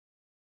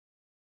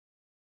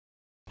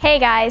Hey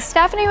guys,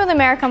 Stephanie with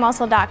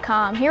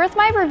AmericanMuscle.com here with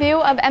my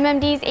review of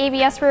MMD's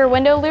ABS rear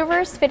window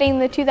louvers fitting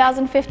the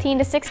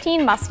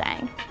 2015-16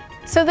 Mustang.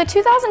 So the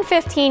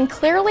 2015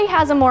 clearly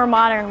has a more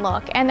modern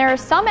look, and there are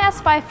some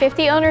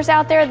S550 owners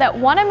out there that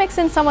want to mix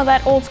in some of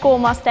that old school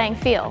Mustang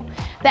feel.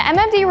 The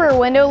MMD rear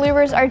window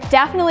louvers are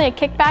definitely a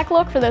kickback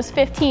look for those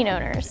 15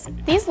 owners.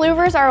 These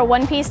louvers are a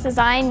one-piece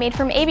design made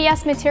from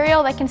ABS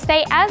material that can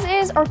stay as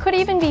is or could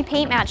even be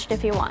paint matched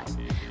if you want.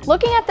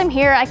 Looking at them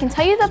here, I can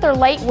tell you that they're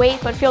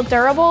lightweight but feel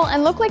durable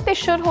and look like they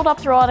should hold up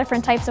through all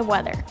different types of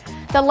weather.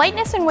 The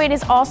lightness and weight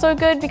is also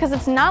good because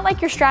it's not like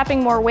you're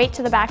strapping more weight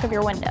to the back of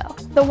your window.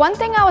 The one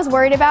thing I was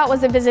worried about was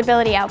the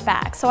visibility out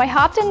back, so I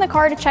hopped in the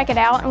car to check it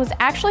out and was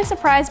actually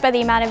surprised by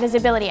the amount of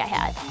visibility I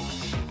had.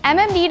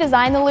 MMD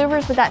designed the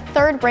louvers with that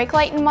third brake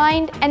light in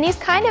mind, and these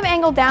kind of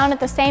angle down at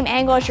the same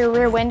angle as your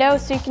rear window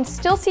so you can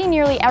still see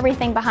nearly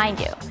everything behind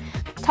you.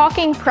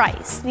 Talking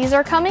price, these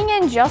are coming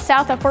in just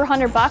south of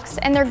 $400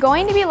 and they're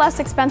going to be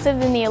less expensive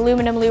than the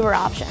aluminum louver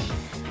option.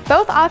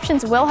 Both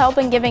options will help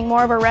in giving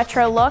more of a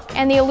retro look,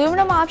 and the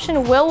aluminum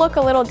option will look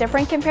a little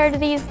different compared to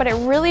these, but it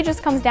really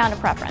just comes down to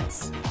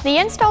preference. The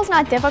install is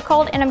not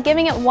difficult, and I'm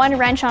giving it 1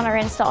 wrench on our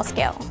install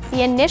scale.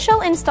 The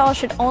initial install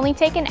should only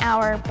take an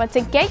hour, but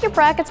to get your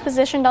brackets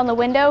positioned on the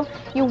window,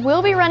 you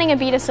will be running a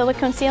bead of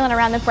silicone sealant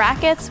around the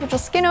brackets, which will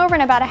skin over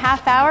in about a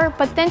half hour,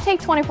 but then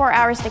take 24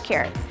 hours to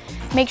cure.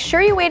 Make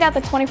sure you wait out the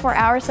 24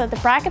 hours so that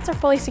the brackets are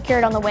fully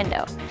secured on the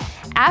window.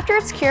 After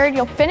it's cured,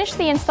 you'll finish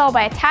the install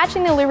by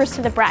attaching the louvers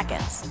to the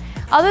brackets.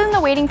 Other than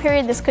the waiting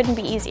period, this couldn't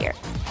be easier.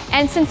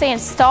 And since they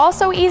install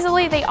so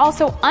easily, they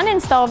also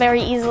uninstall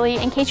very easily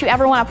in case you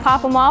ever want to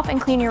pop them off and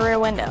clean your rear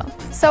window.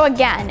 So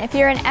again, if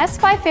you're an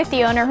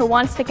S550 owner who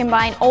wants to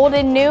combine old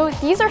and new,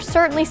 these are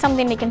certainly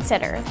something to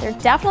consider. They're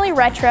definitely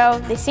retro,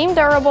 they seem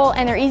durable,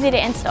 and they're easy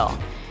to install.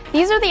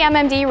 These are the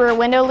MMD rear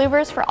window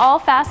louvers for all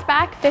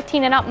fastback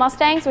 15 and up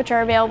Mustangs, which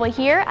are available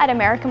here at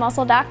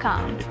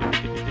AmericanMuscle.com.